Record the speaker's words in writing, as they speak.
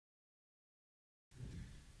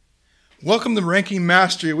Welcome to Ranking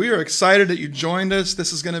Mastery. We are excited that you joined us.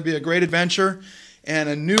 This is going to be a great adventure and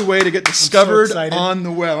a new way to get discovered on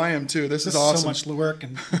the web. I am too. This is awesome. So much work,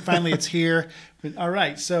 and finally it's here. All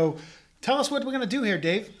right, so tell us what we're going to do here,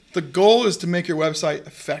 Dave. The goal is to make your website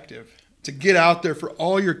effective, to get out there for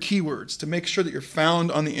all your keywords, to make sure that you're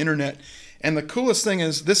found on the internet. And the coolest thing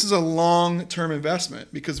is this is a long-term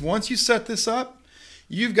investment, because once you set this up,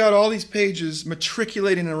 you've got all these pages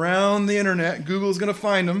matriculating around the internet. Google's going to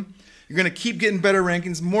find them. You're going to keep getting better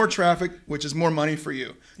rankings, more traffic, which is more money for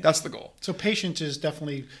you. That's the goal. So patience is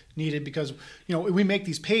definitely needed, because we make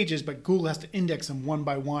these pages, but Google has to index them one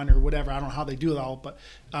by one or whatever. I don't know how they do it all, but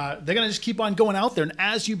they're going to just keep on going out there. And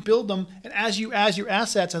as you build them, and as you add your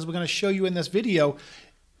assets, as we're going to show you in this video,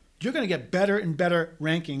 you're going to get better and better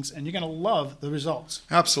rankings, and you're going to love the results.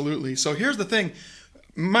 Absolutely. So here's the thing.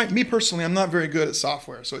 Me personally, I'm not very good at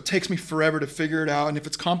software, so it takes me forever to figure it out. And if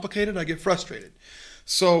it's complicated, I get frustrated.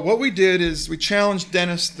 So what we did is we challenged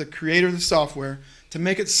Dennis, the creator of the software, to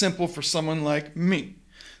make it simple for someone like me.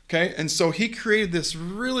 Okay, and so he created this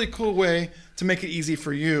really cool way to make it easy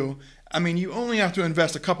for you. I mean, you only have to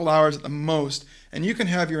invest a couple hours at the most, and you can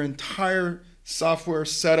have your entire software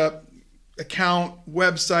set up, account,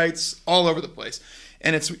 websites, all over the place.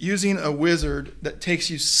 And it's using a wizard that takes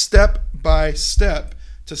you step by step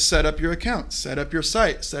to set up your account, set up your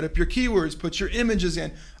site, set up your keywords, put your images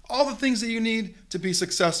in, all the things that you need to be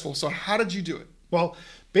successful. So how did you do it? Well,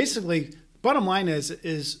 basically, bottom line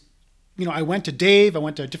is I went to Dave, I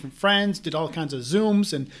went to different friends, did all kinds of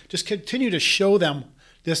Zooms, and just continue to show them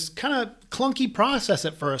this kind of clunky process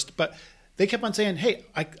at first. But they kept on saying, hey,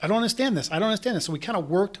 I don't understand this. I don't understand this. So we kind of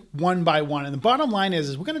worked one by one. And the bottom line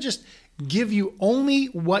is we're going to just give you only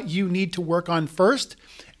what you need to work on first.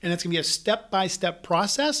 And it's going to be a step-by-step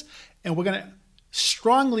process. And we're going to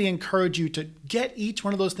strongly encourage you to get each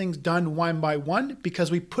one of those things done one by one,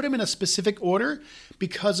 because we put them in a specific order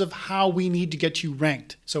because of how we need to get you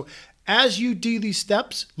ranked. So as you do these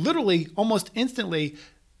steps, literally almost instantly,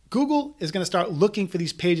 Google is going to start looking for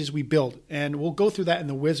these pages we build, and we'll go through that in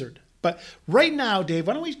the wizard. But right now, Dave,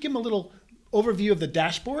 why don't we give them a little overview of the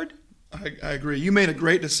dashboard? I agree. You made a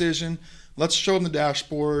great decision. Let's show them the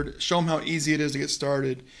dashboard, show them how easy it is to get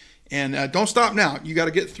started. And don't stop now. You got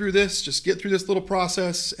to get through this. Just get through this little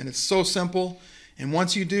process, and it's so simple. And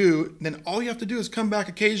once you do, then all you have to do is come back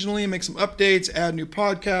occasionally and make some updates, add new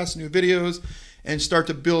podcasts, new videos, and start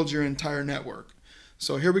to build your entire network.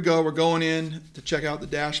 So here we go. We're going in to check out the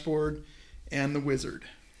dashboard and the wizard.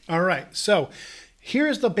 All right. So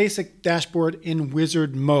here's the basic dashboard in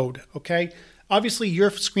wizard mode, okay? Obviously, your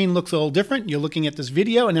screen looks a little different. You're looking at this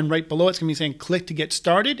video, and then right below it's going to be saying click to get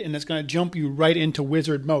started, and it's going to jump you right into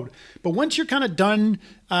wizard mode. But once you're kind of done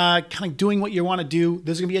doing what you want to do,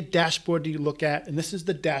 there's going to be a dashboard that you look at, and this is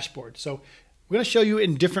the dashboard. So we're going to show you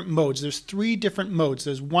in different modes. There's 3 different modes.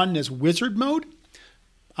 There's wizard mode,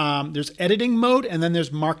 there's editing mode, and then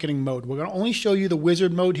there's marketing mode. We're going to only show you the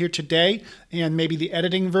wizard mode here today and maybe the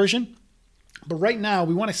editing version. But right now,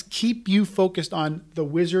 we want to keep you focused on the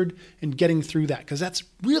wizard and getting through that, because that's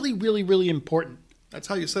really, really, really important. That's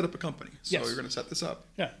how you set up a company. So Yes. you're going to set this up.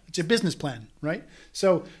 Yeah, it's a business plan, right?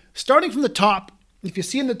 So starting from the top, if you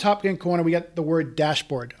see in the top hand corner, we got the word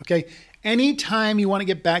dashboard, okay? Anytime you want to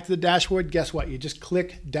get back to the dashboard, guess what? You just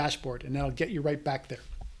click dashboard, and that'll get you right back there.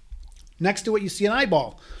 Next to it, you see an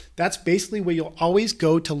eyeball. That's basically where you'll always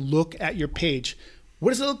go to look at your page. What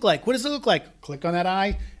does it look like? What does it look like? Click on that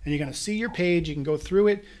eye, and you're going to see your page. You can go through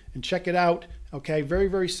it and check it out. Okay, very,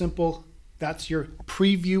 very simple. That's your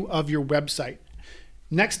preview of your website.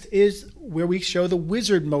 Next is where we show the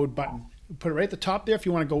wizard mode button. Put it right at the top there if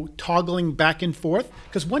you want to go toggling back and forth.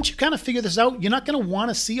 Because once you kind of figure this out, you're not going to want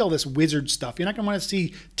to see all this wizard stuff. You're not going to want to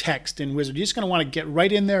see text in wizard. You're just going to want to get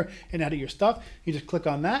right in there and edit your stuff. You just click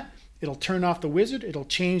on that. It'll turn off the wizard. It'll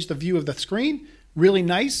change the view of the screen. Really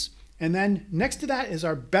nice. And then next to that is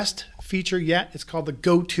our best feature yet. It's called the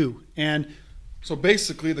go-to. And so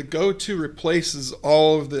basically, the go-to replaces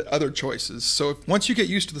all of the other choices. So once you get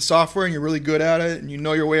used to the software and you're really good at it and you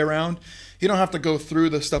know your way around, you don't have to go through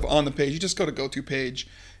the stuff on the page. You just go to go-to page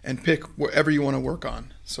and pick whatever you want to work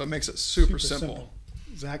on. So it makes it super simple.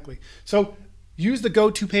 Exactly. So use the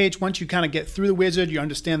go-to page once you kind of get through the wizard, you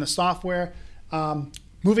understand the software.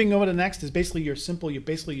 Moving over to next is basically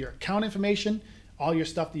your account information, all your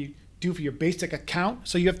stuff that you do for your basic account.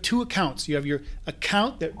 So you have 2 accounts. You have your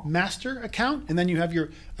account, the master account, and then you have your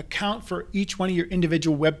account for each one of your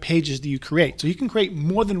individual web pages that you create. So you can create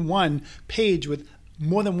more than one page with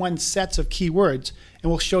more than one sets of keywords, and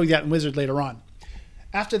we'll show you that in Wizard later on.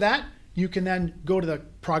 After that, you can then go to the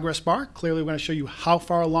progress bar. Clearly, we're going to show you how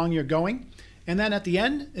far along you're going. And then at the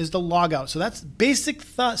end is the logout. So that's basic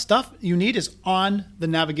stuff you need is on the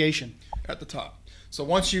navigation. At the top. So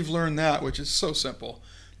once you've learned that, which is so simple,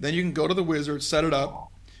 then you can go to the wizard, set it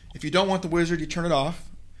up. If you don't want the wizard, you turn it off.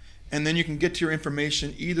 And then you can get to your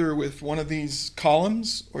information either with one of these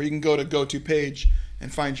columns, or you can go to go-to page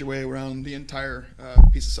and find your way around the entire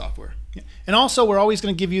piece of software. Yeah. And also, we're always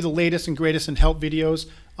going to give you the latest and greatest in help videos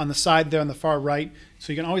on the side there on the far right.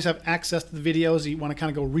 So you can always have access to the videos. You want to kind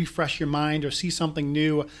of go refresh your mind or see something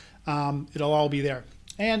new, it'll all be there.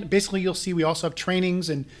 And basically, you'll see we also have trainings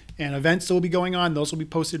and events that will be going on. Those will be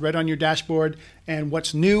posted right on your dashboard. And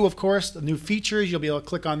what's new, of course, the new features, you'll be able to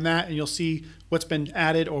click on that and you'll see what's been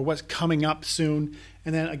added or what's coming up soon.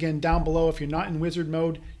 And then again, down below, if you're not in wizard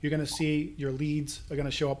mode, you're going to see your leads are going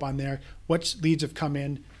to show up on there. What leads have come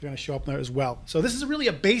in, they're going to show up there as well. So this is really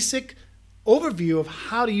a basic overview of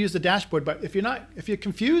how to use the dashboard. But if you're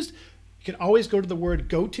confused, you can always go to the word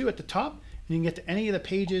go to at the top. You can get to any of the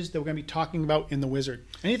pages that we're going to be talking about in the wizard.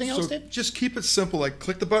 Anything else, Dave? Just keep it simple. Like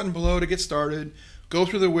click the button below to get started, go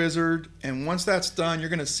through the wizard, and once that's done, you're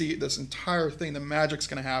going to see this entire thing. The magic's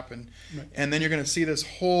going to happen. Right. And then you're going to see this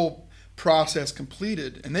whole process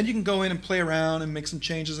completed. And then you can go in and play around and make some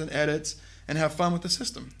changes and edits and have fun with the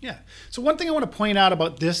system. Yeah. So one thing I want to point out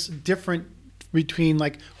about this different between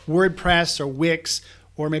like WordPress or Wix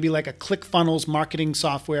or maybe like a ClickFunnels marketing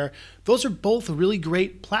software, those are both really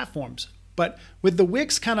great platforms. But with the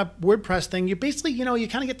Wix kind of WordPress thing, you basically, you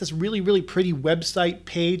kind of get this really, really pretty website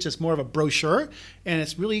page that's more of a brochure. And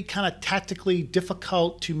it's really kind of tactically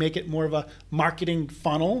difficult to make it more of a marketing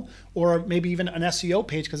funnel or maybe even an SEO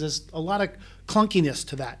page because there's a lot of clunkiness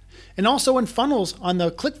to that. And also in funnels on the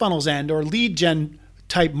ClickFunnels end or lead gen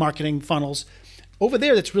type marketing funnels, over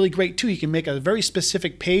there that's really great too. You can make a very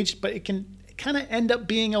specific page, but it can kind of end up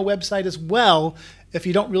being a website as well if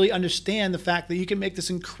you don't really understand the fact that you can make this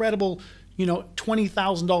incredible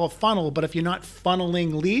 $20,000 funnel, but if you're not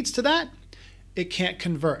funneling leads to that, it can't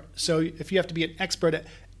convert. So if you have to be an expert at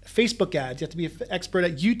Facebook ads, you have to be an expert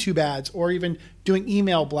at YouTube ads, or even doing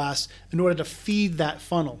email blasts in order to feed that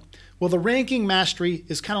funnel. Well, the ranking mastery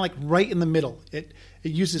is kind of like right in the middle. It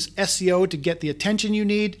uses SEO to get the attention you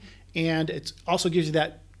need, and it also gives you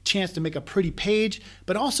that chance to make a pretty page,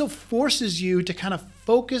 but also forces you to kind of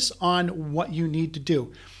focus on what you need to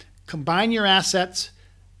do. Combine your assets,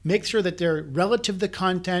 make sure that they're relative to the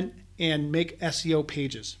content, and make SEO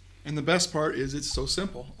pages. And the best part is it's so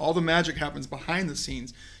simple. All the magic happens behind the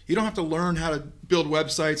scenes. You don't have to learn how to build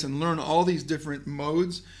websites and learn all these different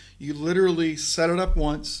modes. You literally set it up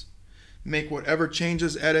once, make whatever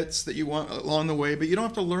changes, edits that you want along the way, but you don't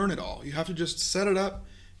have to learn it all. You have to just set it up,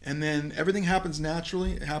 and then everything happens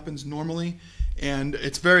naturally. It happens normally, and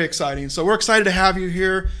it's very exciting. So we're excited to have you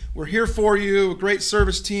here. We're here for you, a great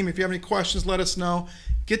service team. If you have any questions, let us know.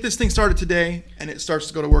 Get this thing started today, and it starts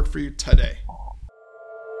to go to work for you today.